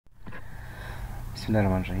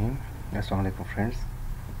Bismillahirrahmanirrahim. Assalamu alaikum friends.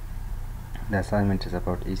 The assignment is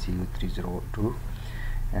about ECU 302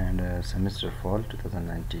 and semester fall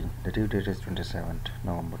 2019. The due date is 27th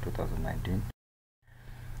November 2019.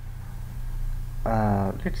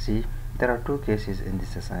 Let's see. There are two cases in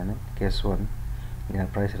this assignment. Case 1,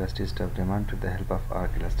 price elasticity of demand with the help of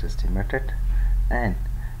arc elasticity method, and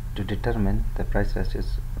to determine the price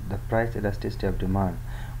elasticity of demand,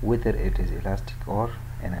 whether it is elastic or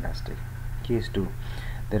inelastic. Case 2,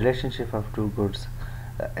 the relationship of two goods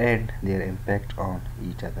and their impact on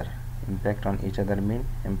each other. Impact on each other mean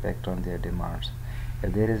impact on their demands.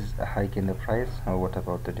 If there is a hike in the price, what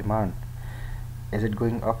about the demand? Is it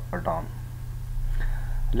going up or down?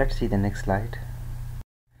 Let's see the next slide.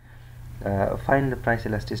 Find the price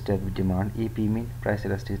elasticity of demand. EP mean price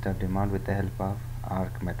elasticity of demand with the help of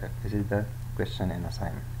arc method. This is the question in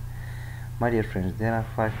assignment. My dear friends, there are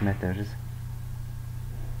 5 methods.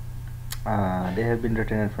 They have been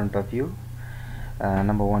written in front of you.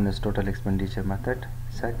 Number 1 is total expenditure method,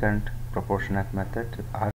 second proportionate method,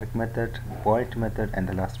 arc method, point method, and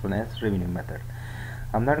the last one is revenue method.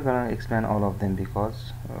 I'm not going to explain all of them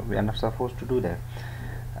because we are not supposed to do that.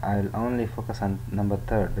 I'll only focus on number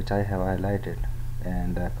 3, which I have highlighted,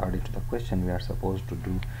 and according to the question we are supposed to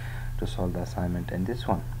do to solve the assignment in this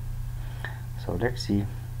one. So let's see.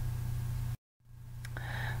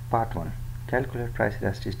 Part 1. Calculate price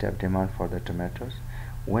elasticity of demand for the tomatoes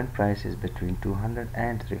when price is between 200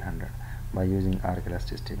 and 300 by using arc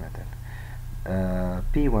elasticity method.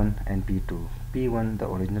 P1 and P2. P1 the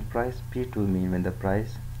original price, P2 mean when the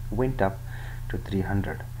price went up to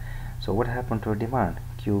 300. So what happened to demand?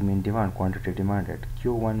 Q mean demand, quantity demanded.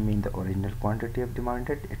 Q1 mean the original quantity of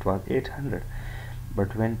demanded, it was 800,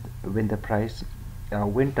 but when the price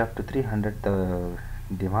went up to 300, the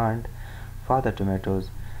demand for the tomatoes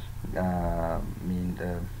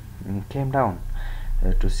came down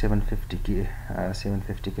to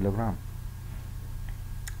 750 kilogram.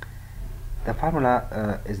 The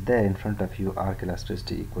formula is there in front of you. Arc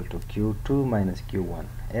elasticity equal to Q2 minus Q1.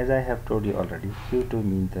 As I have told you already, Q2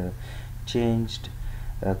 means the changed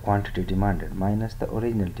quantity demanded minus the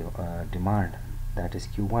original demand, that is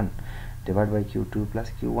Q1, divided by Q2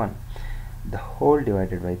 plus Q1, the whole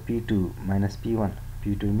divided by P2 minus P1.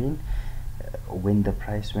 P2 mean when the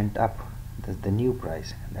price went up, the new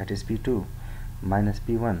price, that is P2, minus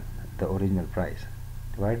P1, the original price,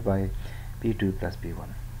 divided by P2 plus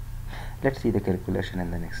P1. Let's see the calculation in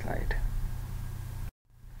the next slide.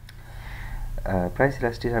 Price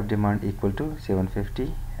elasticity of demand equal to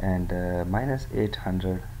 750 and minus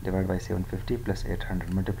 800 divided by 750 plus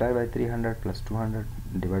 800 multiplied by 300 plus 200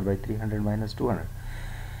 divided by 300 minus 200.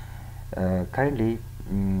 Kindly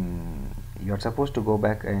you are supposed to go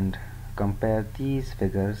back and compare these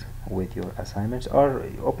figures with your assignments, or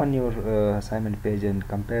open your assignment page and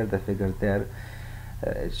compare the figures there.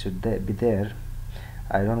 It should be there.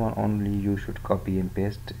 I don't want only you should copy and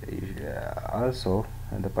paste. Also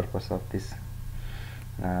the purpose of this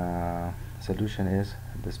solution is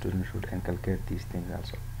the student should inculcate these things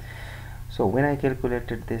also. So when I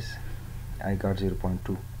calculated this, I got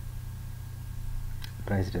 0.2.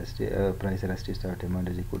 Price elasticity of demand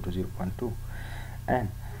is equal to 0.2,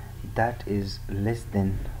 and that is less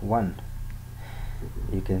than 1.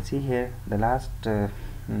 You can see here the last term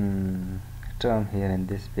here in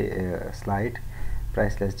this slide,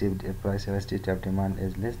 price elasticity of demand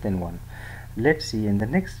is less than 1. Let's see in the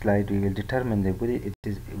next slide we will determine whether it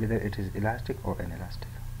is elastic or inelastic.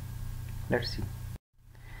 Let's see.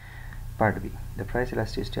 Part B. The price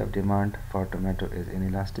elasticity of demand for tomato is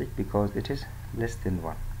inelastic because it is less than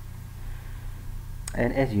 1.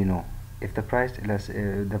 And as you know, if the price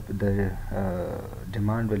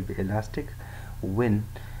demand will be elastic when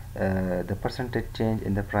the percentage change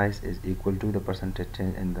in the price is equal to the percentage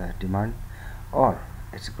change in the demand, or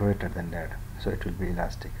it's greater than that, so it will be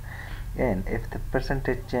elastic. And if the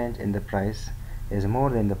percentage change in the price is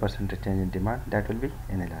more than the percentage change in demand, that will be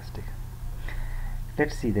inelastic.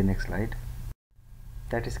 Let's see the next slide.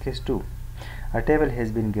 That is case 2. A table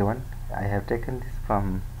has been given. I have taken this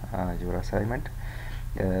from your assignment.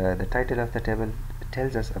 The title of the table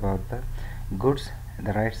tells us about the goods.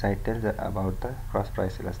 The right side tells us about the cross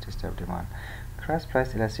price elasticity of demand. Cross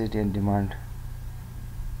price elasticity and demand,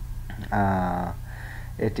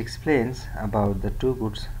 it explains about the two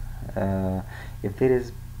goods. If there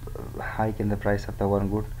is hike in the price of the one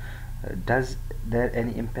good, does there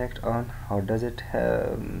any impact on, or does it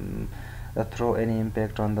throw any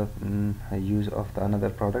impact on the use of the another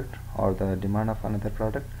product or the demand of another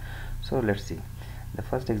product? So let's see. The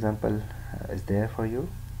first example is there for you,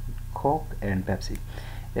 Coke and Pepsi.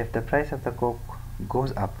 If the price of the Coke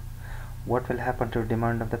goes up, what will happen to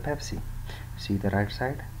demand of the Pepsi? See the right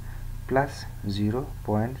side, plus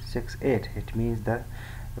 0.68. It means the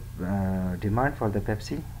demand for the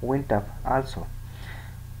Pepsi went up also.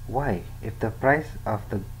 Why? If the price of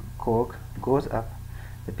the Coke goes up,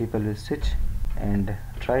 the people will switch and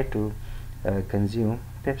try to consume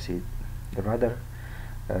Pepsi rather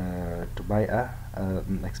to buy a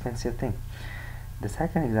expensive thing. The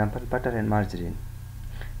second example, butter and margarine.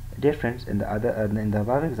 Dear friends, in the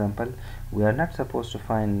above example, we are not supposed to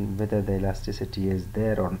find whether the elasticity is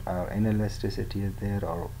there or inelasticity is there,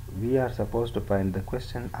 or we are supposed to find, the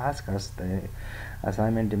question ask us, the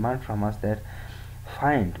assignment demand from us that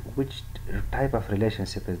find which type of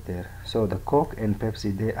relationship is there. So the Coke and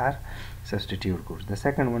Pepsi, they are substitute goods. The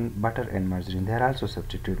second one, butter and margarine, they are also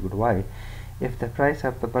substitute good. Why? If the price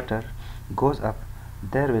of the butter goes up,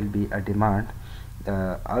 there will be a demand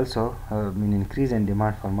also mean increase in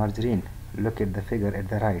demand for margarine. Look at the figure at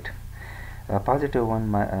the right, positive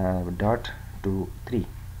 1 dot to 3.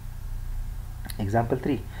 Example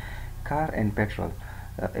 3, car and petrol.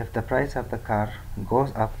 If the price of the car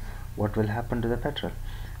goes up, what will happen to the petrol?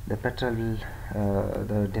 The petrol will,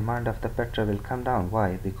 the demand of the petrol will come down.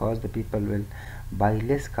 Why? Because the people will buy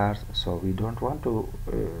less cars, so we don't want to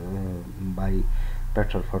buy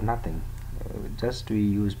petrol for nothing. Just we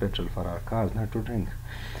use petrol for our cars, not to drink.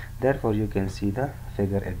 Therefore you can see the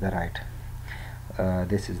figure at the right.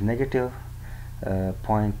 This is negative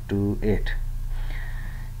 0.28.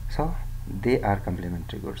 So they are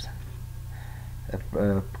complementary goods.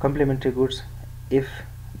 Complementary goods, if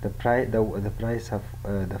the price of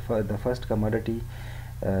the first commodity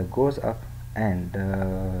goes up and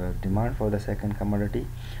demand for the second commodity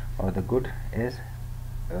or the good is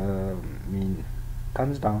mean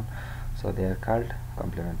comes down, so they are called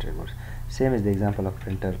complementary goods. Same is the example of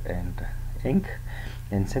printer and ink.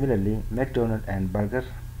 And similarly, McDonald's burgers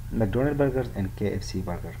and KFC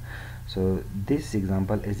burger. So this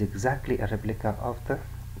example is exactly a replica of the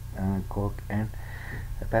Coke and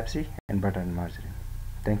Pepsi and butter and margarine.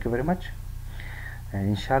 Thank you very much, and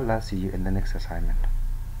inshallah see you in the next assignment.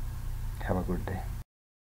 Have a good day.